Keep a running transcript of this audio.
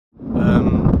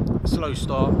Slow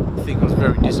start. I think I was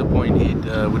very disappointed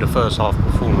with the first half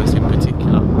performance in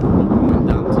particular. We went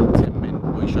down to 10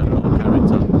 men. We showed a lot of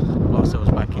character. Got ourselves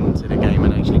back into the game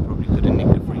and actually probably could have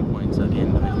nicked the 3 points at the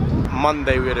end of it.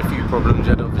 Monday we had a few problems. We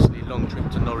had obviously a long trip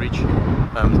to Norwich.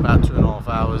 About 2.5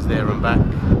 hours there and back.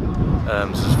 So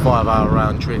it's a 5-hour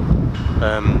round trip.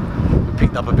 We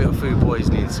picked up a bit of food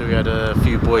poisoning, so we had a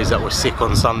few boys that were sick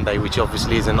on Sunday, which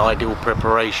obviously is an ideal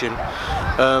preparation.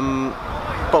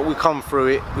 But we come through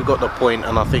it, we got the point,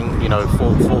 and I think, you know,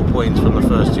 4 points from the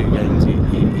first 2 games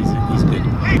is good.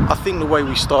 I think the way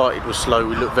we started was slow.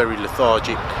 We looked very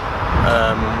lethargic.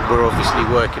 We're obviously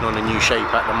working on a new shape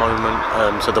at the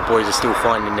moment, so the boys are still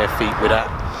finding their feet with that.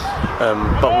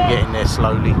 But we're getting there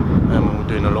slowly, and we're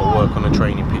doing a lot of work on the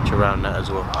training pitch around that as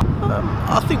well.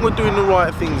 I think we're doing the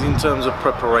right things in terms of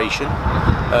preparation.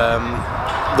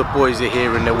 The boys are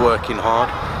here and they're working hard.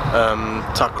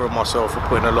 Tucker and myself are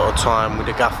putting a lot of time with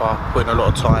the gaffer, putting a lot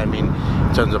of time in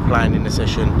terms of planning the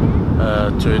session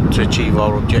to achieve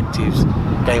our objectives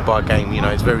game by game. You know,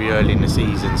 it's very early in the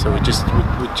season, so we're just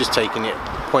taking it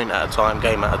point at a time,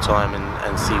 game at a time,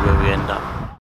 and see where we end up.